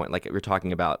story point, like we're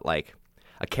talking about, like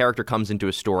a character comes into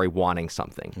a story wanting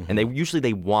something, and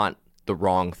they want the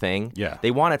wrong thing. Yeah,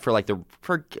 they want it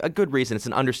for a good reason. It's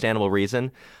an understandable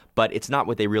reason, but it's not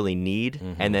what they really need.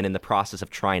 And then in the process of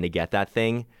trying to get that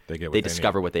thing, they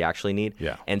discover what they actually need.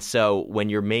 Yeah. And so when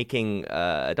you're making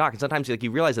a doc, and sometimes like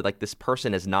you realize that like this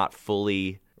person has not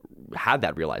fully had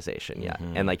that realization yet,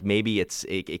 and like maybe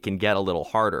it can get a little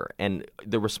harder. And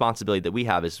the responsibility that we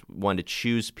have is one to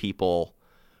choose people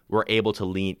we're able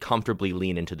to comfortably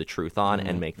lean into the truth on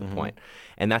and make the point.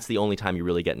 And that's the only time you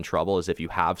really get in trouble, is if you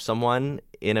have someone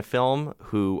in a film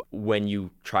who, when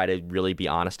you try to really be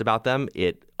honest about them,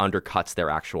 it undercuts their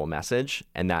actual message,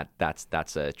 and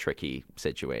that's a tricky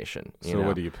situation. So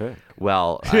what do you pick?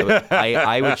 Well,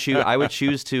 I would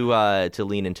choose to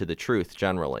lean into the truth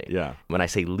generally. Yeah. When I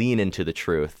say lean into the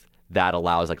truth, that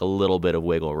allows like a little bit of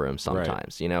wiggle room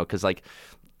sometimes, you know, because like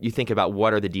you think about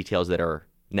what are the details that are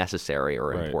necessary or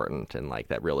Right. important and like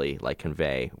that really like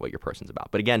convey what your person's about.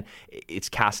 But again, it's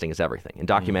casting is everything, and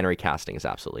documentary casting is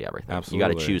absolutely everything. You got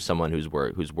Absolutely. to choose someone who's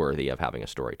worthy of having a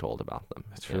story told about them.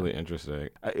 It's really interesting.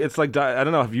 It's like, I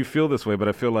don't know if you feel this way, but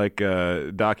I feel like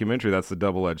documentary, that's the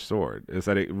double-edged sword. Is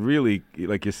that it really,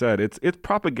 like you said, it's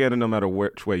propaganda no matter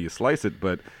which way you slice it,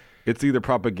 but it's either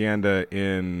propaganda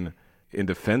in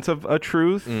defense of a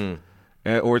truth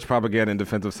or it's propaganda in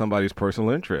defense of somebody's personal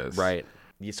interest. Right.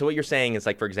 So what you're saying is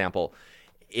like, for example,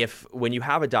 when you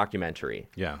have a documentary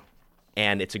Yeah.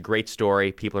 and it's a great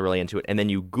story, people are really into it, and then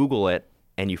you Google it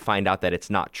and you find out that it's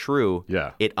not true,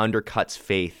 Yeah. it undercuts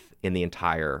faith in the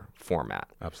entire format.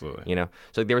 Absolutely. You know,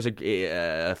 so there was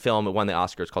a film that won the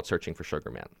Oscars called Searching for Sugar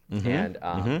Man,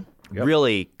 and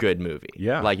really good movie.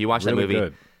 Yeah. Like you watch really that movie,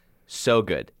 good. so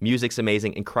good. Music's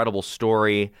amazing, incredible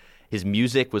story. His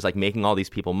music was like making all these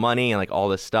people money and like all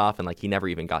this stuff, and like he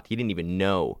didn't even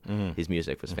know his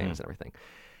music was famous and everything.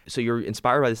 So you're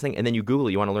inspired by this thing, and then you Google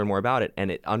it, you want to learn more about it,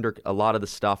 and a lot of the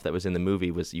stuff that was in the movie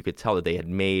was, you could tell that they had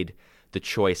made the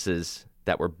choices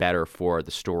that were better for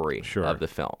the story of the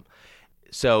film.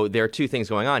 So there are two things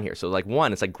going on here. So like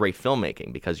one, it's like great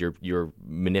filmmaking because you're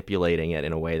manipulating it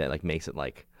in a way that like makes it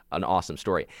like an awesome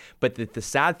story. But the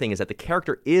sad thing is that the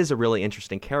character is a really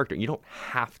interesting character. You don't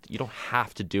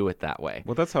have to do it that way.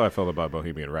 Well, that's how I felt about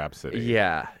Bohemian Rhapsody.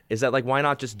 Yeah. Is that like, why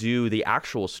not just do the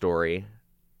actual story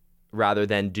rather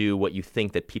than do what you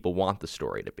think that people want the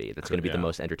story to be? That's going to be the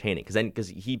most entertaining. Because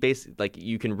he basically, like,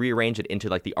 you can rearrange it into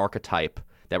like the archetype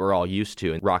that we're all used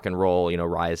to, and rock and roll,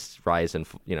 rise and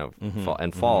fall,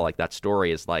 and fall. Like that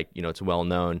story is like, it's well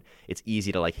known. It's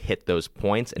easy to like hit those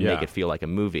points and make it feel like a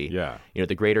movie. Yeah.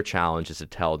 The greater challenge is to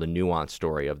tell the nuanced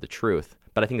story of the truth.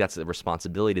 But I think that's the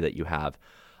responsibility that you have.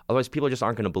 Otherwise, people just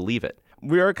aren't going to believe it.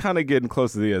 We are kind of getting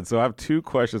close to the end, so I have two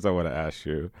questions I want to ask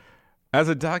you. As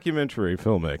a documentary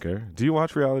filmmaker, do you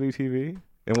watch reality TV?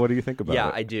 And what do you think about it?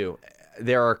 Yeah, I do.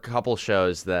 There are a couple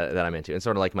shows that I'm into. It's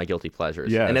sort of like my guilty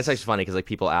pleasures. Yes. And it's actually funny because like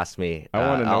people ask me, I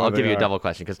wanna know I'll what give they you a are. double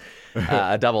question because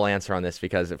a double answer on this,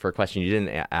 because for a question you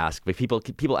didn't ask, but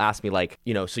people ask me like,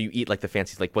 so you eat like the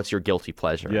fancy, like what's your guilty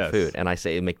pleasure Yes. food? And I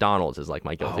say McDonald's is like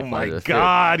my guilty Oh pleasure. my of food.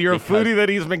 God, you're Because- a foodie that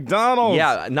eats McDonald's.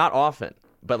 Yeah, not often.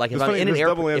 But like if It's I'm funny, in an this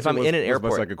airport, double if answer I'm in an was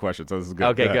airport, my second question, so this is good.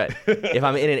 okay, Go ahead. good. If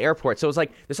I'm in an airport, so it's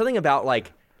like there's something about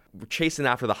like chasing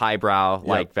after the highbrow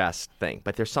like vest thing,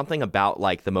 but there's something about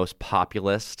like the most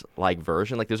populist like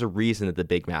version. Like there's a reason that the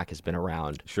Big Mac has been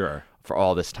around Sure. for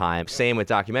all this time. Same with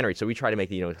documentaries. So we try to make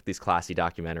these classy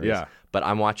documentaries. Yeah. But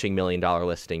I'm watching $1 Million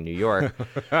Listing New York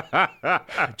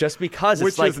just because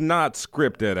Which it's like is not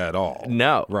scripted at all.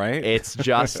 no, Right? It's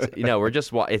just we're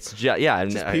just it's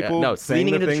just People no, saying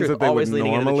leaning the into the things truth, that they would always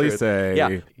leaning into the normally truth. say. Yeah,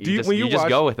 When you just watch-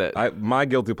 go with it. My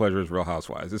guilty pleasure is Real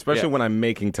Housewives, especially Yeah. when I'm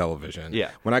making television.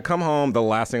 Yeah. When I come home, the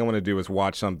last thing I want to do is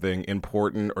watch something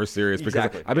important or serious because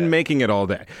Exactly. I've been making it all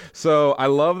day. So I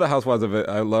love the Housewives of it.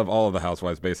 I love all of the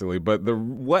Housewives basically. But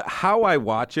how I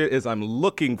watch it is I'm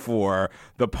looking for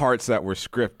the parts that were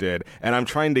scripted, and I'm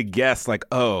trying to guess like,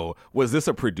 oh, was this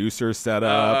a producer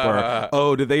setup, or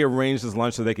oh, did they arrange this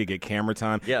lunch so they could get camera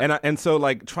time? Yeah. And so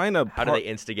like trying to How do they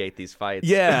instigate these fights?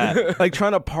 yeah, like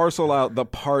trying to parcel out the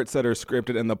parts that are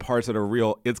scripted and the parts that are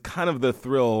real. It's kind of the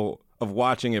thrill of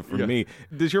watching it for me.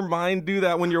 Does your mind do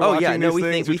that when you're watching these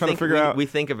things? You're trying to figure out. We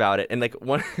think about it, and like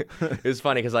one, it was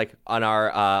funny because like on our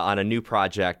on a new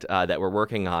project that we're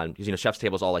working on, because Chef's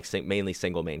Table is all like mainly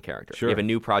single main characters. Sure. We have a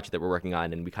new project that we're working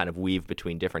on, and we kind of weave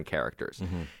between different characters.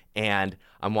 And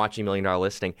I'm watching $1 Million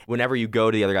Listing. Whenever you go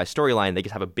to the other guy's storyline, they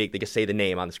just say the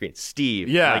name on the screen, Steve.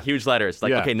 Yeah. Like huge letters.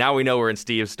 Like, Yeah. okay, now we know we're in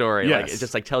Steve's story. Like Yes. it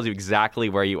just like tells you exactly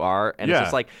where you are. And it's Yeah.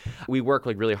 just like we work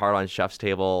like really hard on Chef's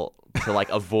Table to like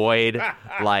avoid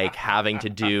like having to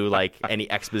do like any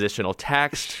expositional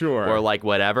text Sure. or like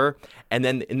whatever. And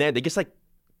then they just like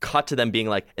cut to them being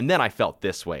like, and then I felt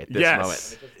this way at this Yes.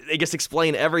 moment. They just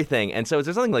explain everything. And so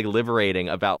there's something like liberating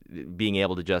about being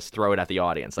able to just throw it at the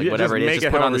audience. Like Yeah, whatever just it is, make just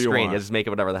it put it on the however you screen. want. Yeah, just make it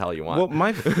whatever the hell you want. Well,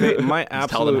 my Just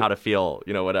tell them how to feel,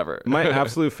 whatever. My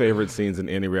absolute favorite scenes in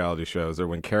any reality shows are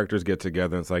when characters get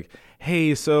together and it's like,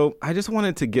 hey, so I just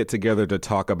wanted to get together to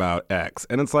talk about X.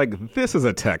 And it's like, this is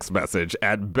a text message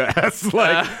at best.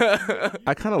 Like,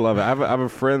 I kind of love it. I have a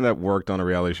friend that worked on a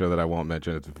reality show that I won't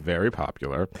mention. It's very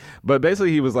popular. But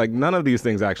basically, he was like, none of these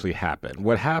things actually happen.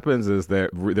 What happens is that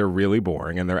they're really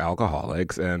boring and they're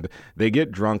alcoholics and they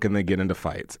get drunk and they get into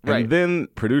fights. Right. And then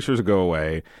producers go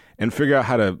away and figure out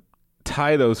how to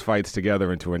tie those fights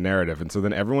together into a narrative. And so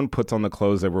then everyone puts on the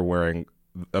clothes they were wearing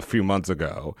a few months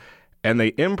ago and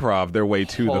they improv their way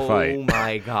to the fight. Oh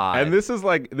my God. And this is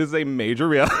a major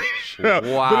reality show. But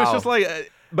it's Wow. just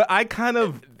like But I kind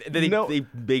of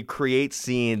they create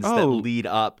scenes that lead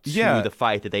up to the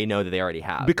fight that they know that they already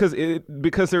have. Because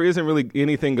there isn't really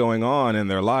anything going on in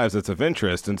their lives that's of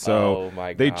interest, and so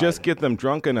they just get them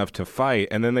drunk enough to fight,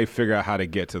 and then they figure out how to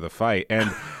get to the fight.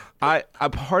 And a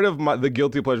part of the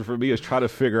guilty pleasure for me is try to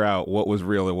figure out what was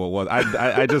real and what was.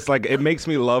 I just like, it makes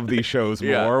me love these shows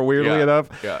more, weirdly enough.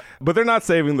 Yeah. But they're not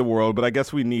saving the world, but I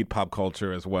guess we need pop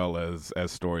culture as well as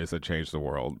stories that change the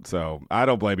world. So I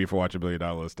don't blame you for watching $1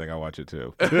 Million Listing. I watch it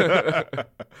too.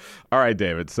 All right,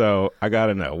 David. So I got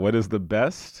to know, what is the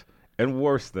best and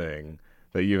worst thing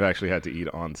that you've actually had to eat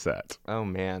on set? Oh,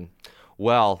 man.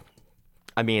 Well,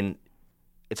 I mean,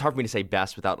 it's hard for me to say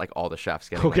best without like all the chefs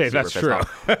getting okay. Like, that's true.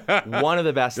 One of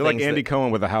the best. You're things like Andy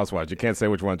Cohen with the Housewives. You can't say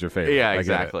which one's your favorite. Yeah,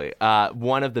 exactly.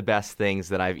 One of the best things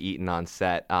that I've eaten on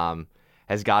set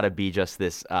has got to be just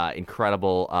this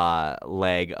incredible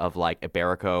leg of like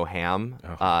Iberico ham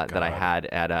that I had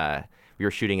at we were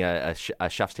shooting a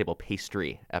chef's table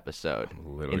pastry episode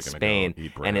in Spain,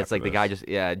 and it's like the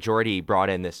guy Jordy brought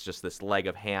in this leg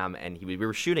of ham, and we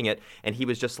were shooting it, and he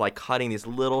was just like cutting these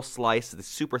little slices, these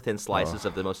super thin slices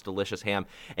of the most delicious ham,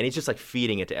 and he's just like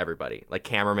feeding it to everybody, like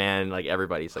cameraman, like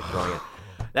everybody's like throwing it.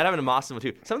 That happened to Massimo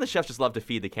too. Some of the chefs just love to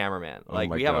feed the cameraman. Like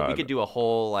we could do a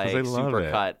whole like super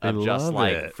cut of just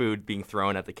like food being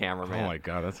thrown at the cameraman. Oh my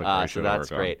god, that's a great show. So that's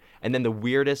great. And then the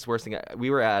worst thing, we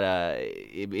were at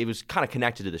it was kind of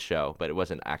connected to the show, but it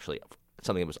wasn't actually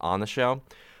something that was on the show.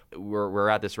 We're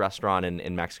at this restaurant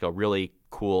in Mexico, really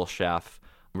cool chef,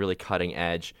 really cutting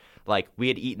edge. Like we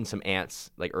had eaten some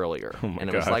ants like earlier, and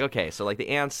it was like, okay, so like the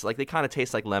ants, like they kind of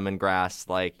taste like lemongrass,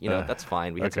 like that's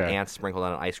fine. We had some ants sprinkled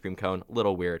on an ice cream cone, a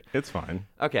little weird. It's fine.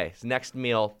 Okay, so next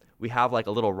meal we have like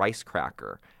a little rice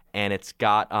cracker, and it's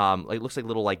got like it looks like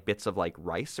little like bits of like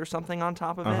rice or something on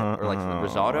top of it, or like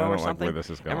risotto or something. Like where this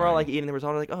is going. And we're all like eating the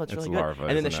risotto, like, oh, it's really good. Larva,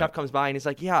 and then the chef comes by and he's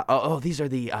like, yeah, these are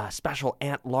the special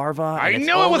ant larvae. I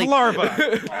knew it was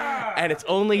larva. And it's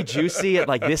only juicy at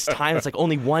like this time. It's like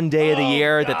only one day of the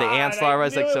year that the ant larva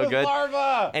is like so good.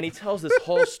 Larva. And he tells this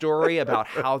whole story about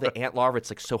how the ant larva,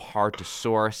 it's like so hard to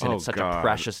source, and it's such a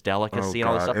precious delicacy and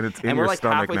all this stuff. And we're like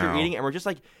halfway through eating, and we're just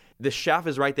like, the chef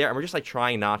is right there, and we're just like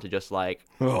trying not to just like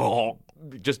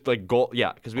just like go,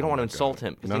 because we don't want to insult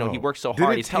him, because he works so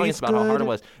hard. He's telling us about how hard it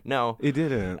was. No, it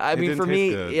didn't. I mean, for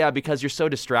me, because you're so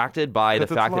distracted by the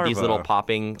fact that these little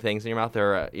popping things in your mouth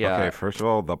are. Okay, first of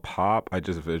all, the pop, I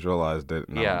just visualized it.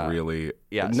 Not really.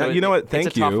 Yeah. No, you know what? Thank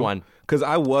it's a tough one. Because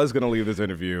I was gonna leave this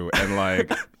interview and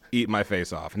like eat my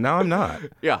face off. Now I'm not.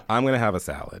 Yeah. I'm gonna have a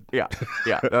salad. Yeah.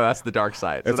 No, that's the dark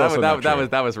side. So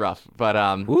that was rough, but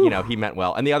he meant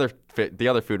well, and the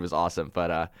other food was awesome,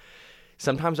 but.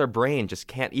 Sometimes our brain just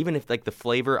can't, even if like the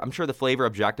flavor, I'm sure the flavor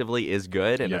objectively is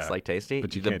good and it's like tasty,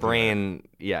 but the brain,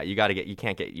 you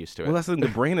can't get used to it. Well, that's the thing, the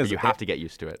brain is, you have to get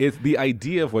used to it. It's the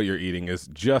idea of what you're eating is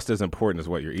just as important as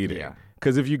what you're eating. Yeah.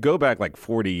 Because if you go back like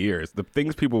 40 years, the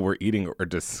things people were eating are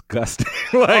disgusting.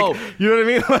 You know what I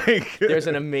mean? Like, there's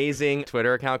an amazing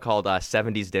Twitter account called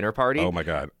 70s Dinner Party. Oh my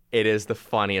God. It is the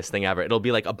funniest thing ever. It'll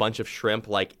be like a bunch of shrimp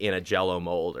like in a Jello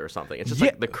mold or something. It's just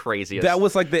like the craziest. That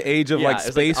was like the age of like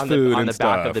space food on and the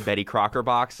stuff. back of the Betty Crocker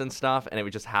box and stuff, and it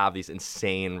would just have these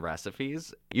insane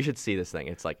recipes. You should see this thing.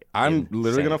 It's like I'm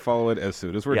literally gonna follow it as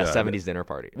soon as we're done. 70s Dinner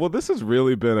Party. Well, this has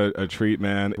really been a treat,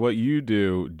 man. What you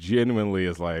do genuinely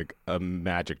is like a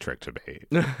magic trick to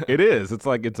me. It is. It's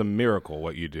like it's a miracle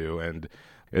what you do, and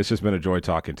it's just been a joy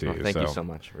talking to you. Thank you so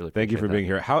much. Really, thank you for being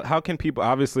here. How can people?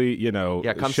 Obviously, come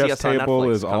Chef's see us Table on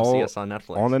Netflix. is all see us on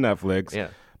Netflix. On the Netflix. Yeah.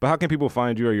 But how can people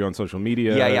find you? Are you on social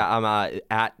media? Yeah. I'm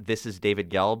at This Is David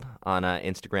Gelb on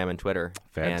Instagram and Twitter.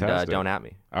 Fantastic. And don't at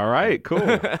me. All right,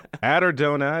 cool. At or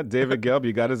don't at David Gelb.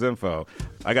 You got his info.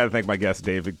 I got to thank my guest,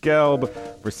 David Gelb,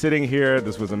 for sitting here.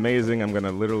 This was amazing. I'm going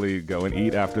to literally go and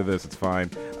eat after this. It's fine.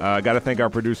 I got to thank our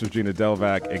producers, Gina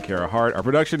Delvac and Kara Hart. Our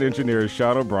production engineers,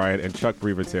 Sean O'Brien and Chuck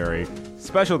Brevatary.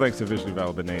 Special thanks to Vishnu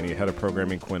Valbanani, head of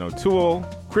programming, Quinn O'Toole.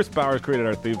 Chris Bowers created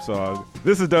our theme song.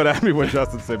 This is Don't At Me with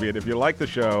Justin Simeon. If you like the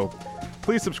show,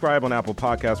 please subscribe on Apple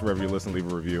Podcasts, wherever you listen,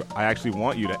 leave a review. I actually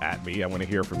want you to at me. I want to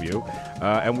hear from you.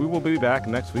 And we will be back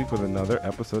next week with another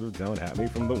episode of Don't At Me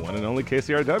from the one and only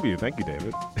KCRW. Thank you,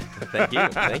 David. Thank you.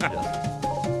 Thank you, Justin.